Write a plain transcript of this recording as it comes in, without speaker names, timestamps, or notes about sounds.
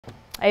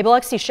A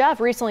Biloxi chef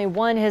recently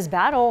won his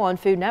battle on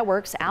Food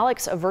Network's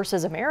Alex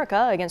vs.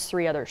 America against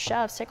 3 other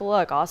chefs. Take a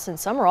look. Austin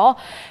Summerall,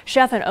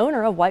 chef and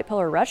owner of White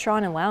Pillar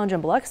Restaurant and Lounge in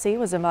Biloxi,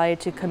 was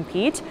invited to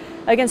compete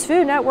against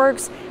Food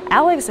Network's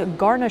Alex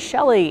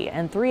Garnaschelli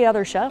and 3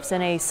 other chefs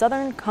in a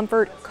Southern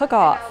Comfort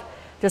cook-off.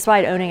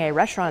 Despite owning a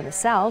restaurant in the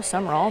South,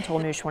 Summerall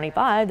told News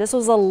 25 this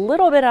was a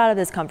little bit out of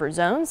his comfort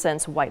zone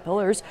since White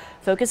Pillars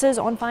focuses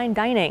on fine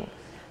dining.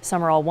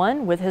 Summerall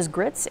won with his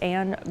grits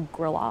and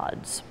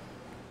grillades.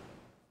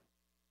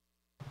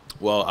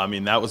 Well, I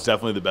mean, that was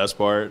definitely the best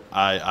part.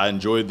 I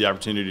enjoyed the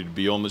opportunity to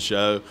be on the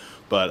show,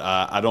 but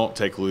I don't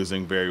take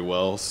losing very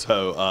well,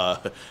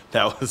 so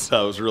that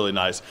was really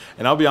nice.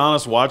 And I'll be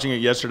honest, watching it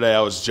yesterday,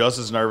 I was just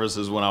as nervous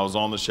as when I was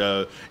on the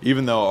show,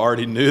 even though I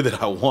already knew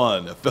that I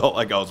won. It felt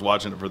like I was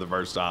watching it for the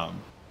first time.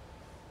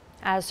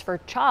 As for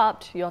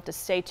Chopped, you'll have to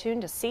stay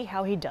tuned to see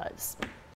how he does.